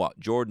like, you know what?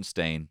 Jordan's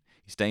staying.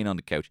 He's staying on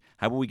the couch.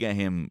 How about we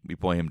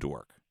put him to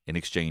work in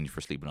exchange for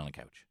sleeping on the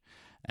couch?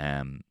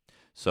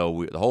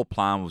 So the whole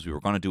plan was we were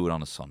going to do it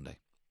on a Sunday.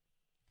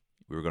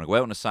 We were going to go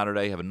out on a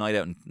Saturday, have a night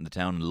out in the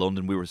town in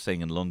London. We were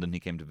staying in London. He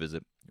came to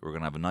visit. We were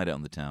going to have a night out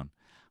in the town.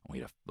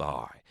 And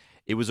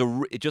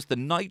the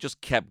night just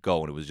kept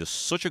going. It was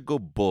just such a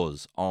good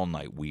buzz all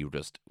night. We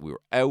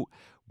were out.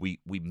 We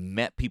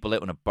met people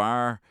out in a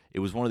bar. It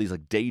was one of these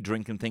like day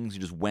drinking things.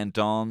 You just went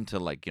on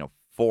till like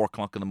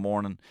 4:00 in the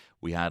morning.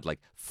 We had like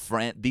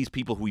these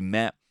people who we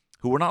met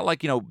who were not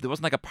like there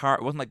wasn't like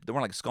it wasn't like they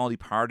weren't like scaldy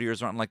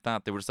partiers or anything like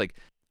that. They were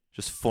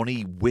just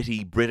funny,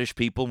 witty British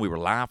people. We were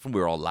laughing. We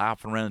were all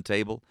laughing around the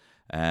table.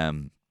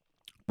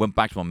 Went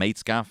back to my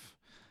mate's gaff.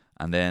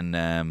 And then,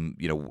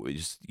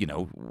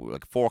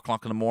 like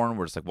 4:00 in the morning,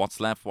 we're just like,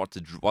 what's left? What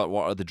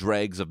are the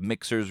dregs of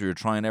mixers? We were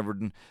trying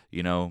everything,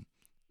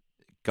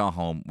 Got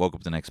home, woke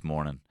up the next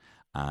morning,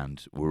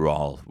 and we were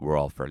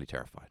all fairly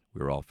terrified.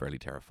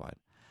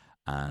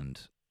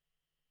 And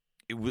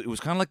it was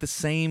kind of like the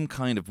same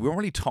kind of, we weren't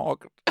really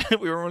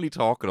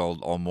talking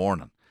all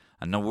morning.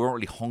 And no, we weren't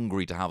really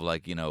hungry to have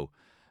like, kind of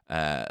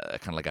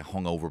like a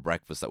hungover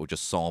breakfast that would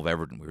just solve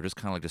everything. We were just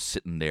kind of like just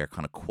sitting there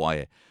kind of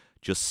quiet,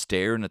 just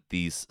staring at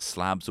these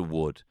slabs of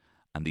wood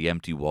and the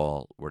empty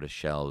wall where the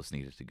shelves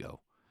needed to go.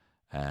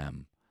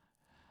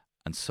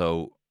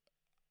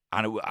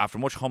 After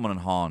much humming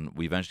and hawing,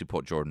 we eventually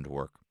put Jordan to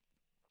work.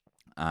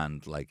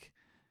 And like,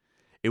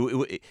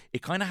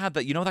 it kind of had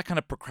that, that kind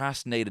of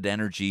procrastinated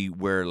energy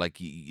where like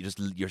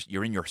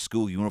you're in your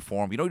school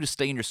uniform. You just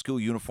stay in your school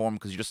uniform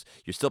because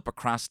you're still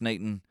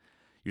procrastinating.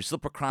 You're still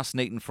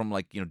procrastinating from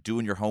like,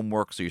 doing your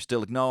homework. So you're still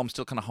like, no, I'm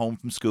still kind of home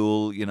from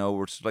school.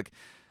 We're just like,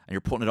 and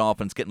you're putting it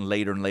off and it's getting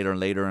later and later and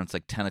later. And it's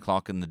like 10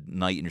 o'clock in the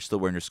night and you're still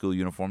wearing your school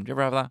uniform. Do you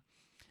ever have that?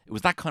 It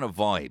was that kind of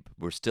vibe.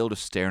 We're still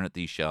just staring at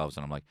these shelves.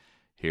 And I'm like,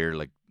 here,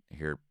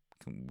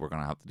 we're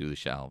going to have to do the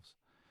shelves.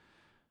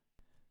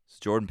 So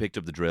Jordan picked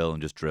up the drill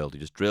and just drilled. He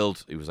just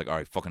drilled. He was like, all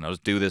right, fucking, let's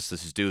do this.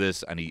 Let's just do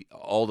this. And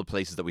all the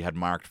places that we had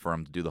marked for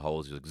him to do the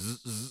holes, he was like,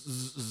 zzz, zzz,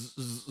 zzz,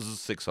 zzz, zzz,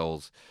 6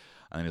 holes.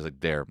 And then he was like,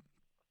 there.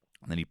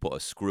 And then he put a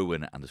screw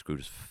in it and the screw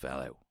just fell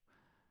out.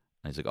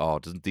 And he's like, oh,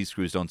 these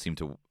screws don't seem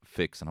to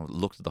fix. And I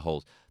looked at the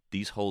holes.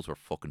 These holes were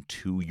fucking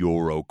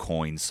 €2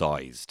 coin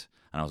sized.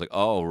 And I was like,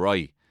 oh,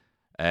 right.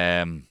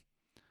 Maybe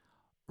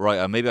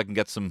I can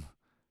get some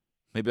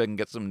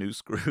new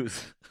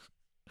screws.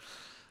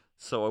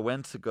 So I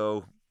went to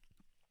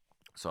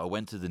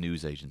the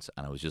newsagents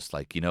and I was just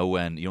like,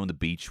 when on the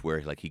beach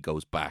where like he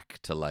goes back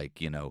to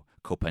like,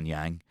 Koh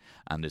Phangan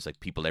and there's like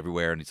people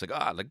everywhere and he's like,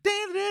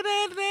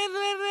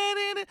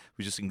 it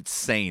was just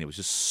insane. It was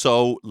just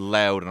so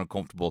loud and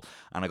uncomfortable.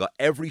 And I got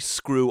every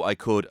screw I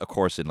could, of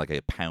course, in like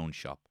a pound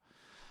shop.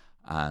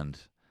 And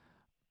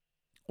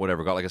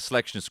whatever, got like a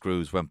selection of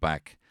screws, went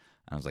back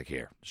and I was like,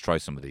 here, let's try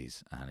some of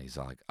these. And he's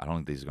like, I don't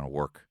think these are going to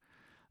work.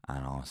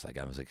 And I was like,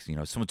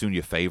 someone's doing you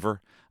a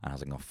favor. And I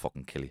was like, I'm going to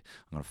fucking kill you.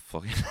 I'm going to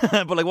fucking...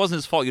 But like, it wasn't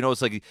his fault.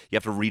 It's like you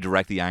have to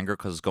redirect the anger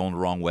because it's going the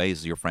wrong way. This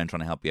is your friend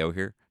trying to help you out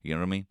here. You know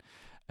what I mean?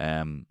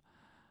 And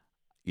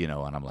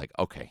I'm like,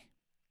 okay,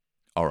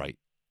 all right.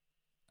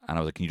 And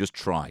I was like, can you just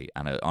try?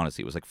 And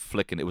honestly, it was like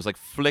flicking. It was like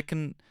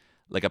flicking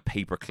like a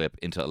paper clip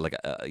into like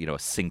a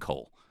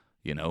sinkhole.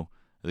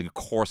 Like, of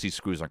course these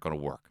screws aren't going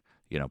to work.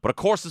 But of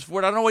course it's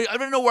weird. I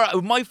don't know where. It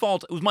was my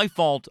fault. It was my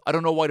fault. I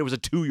don't know why there was a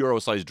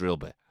 €2 sized drill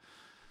bit.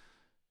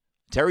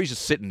 Terry's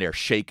just sitting there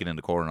shaking in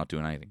the corner, not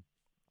doing anything.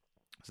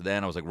 So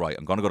then I was like, right,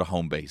 I'm going to go to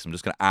home base. I'm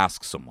just going to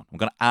ask someone.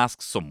 And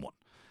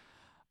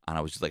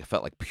I was just like, I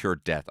felt like pure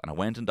death. And I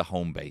went into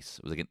home base.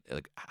 It was like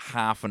a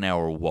half an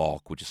hour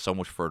walk, which is so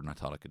much further than I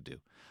thought I could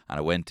do. And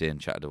I went in,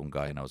 chatted to one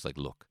guy, and I was like,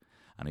 look.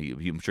 And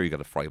I'm sure you got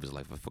a fright of his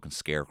life, a fucking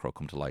scarecrow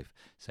come to life,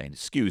 saying,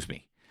 excuse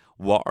me,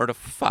 what are the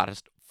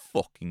fattest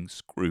fucking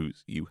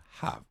screws you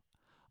have?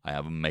 I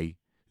have a mate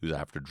who's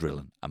after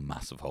drilling a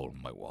massive hole in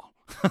my wall.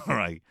 All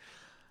right.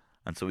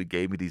 And so he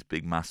gave me these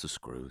big, massive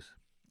screws.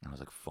 And I was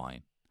like,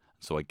 fine.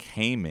 So I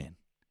came in,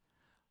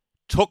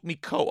 took me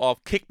coat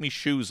off, kicked me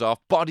shoes off,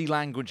 body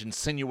language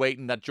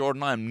insinuating that,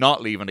 Jordan, I am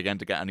not leaving again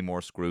to get any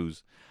more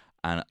screws.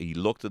 And he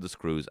looked at the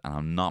screws, and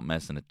I'm not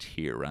messing, a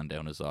tear ran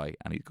down his eye.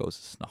 And he goes,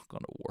 it's not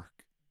going to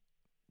work.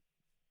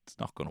 It's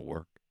not going to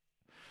work.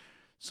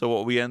 So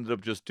what we ended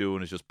up just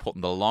doing is just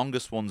putting the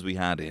longest ones we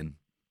had in,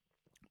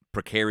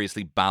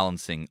 precariously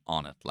balancing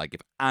on it. Like if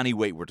any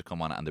weight were to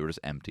come on it and they were just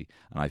empty,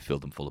 and I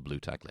filled them full of blue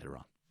tack later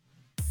on.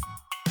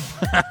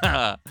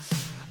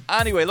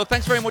 Anyway, look,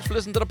 thanks very much for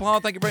listening to the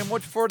pod. Thank you very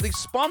much for the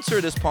sponsor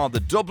of this pod, the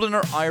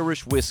Dubliner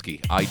Irish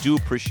Whiskey. I do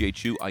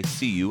appreciate you. I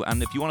see you.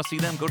 And if you want to see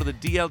them, go to the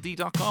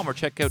DLD.com or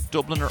check out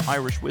Dubliner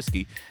Irish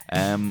Whiskey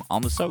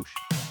on the social.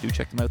 Do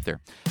check them out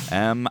there.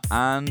 And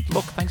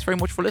look, thanks very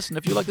much for listening.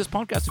 If you like this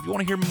podcast, if you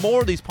want to hear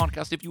more of these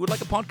podcasts, if you would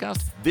like a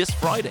podcast this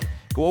Friday,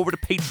 go over to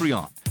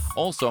Patreon.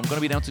 Also, I'm going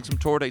to be announcing some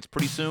tour dates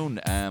pretty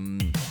soon.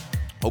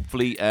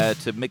 Hopefully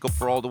to make up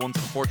for all the ones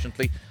that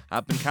unfortunately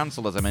have been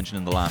cancelled, as I mentioned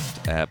in the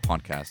last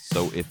podcast.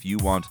 So if you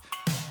want,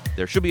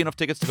 there should be enough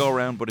tickets to go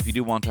around, but if you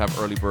do want to have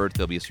early bird,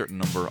 there'll be a certain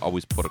number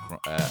always put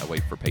away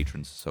for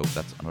patrons. So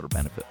that's another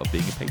benefit of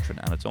being a patron,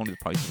 and it's only the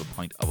price of a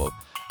pint a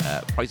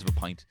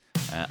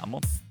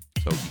month.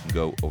 So you can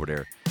go over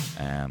there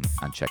and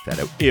check that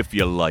out if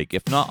you like.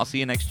 If not, I'll see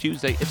you next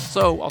Tuesday. If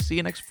so, I'll see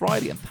you next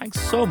Friday. And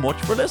thanks so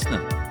much for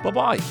listening.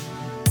 Bye-bye.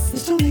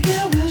 It's Tony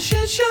Garwell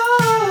Shit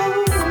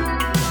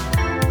Show.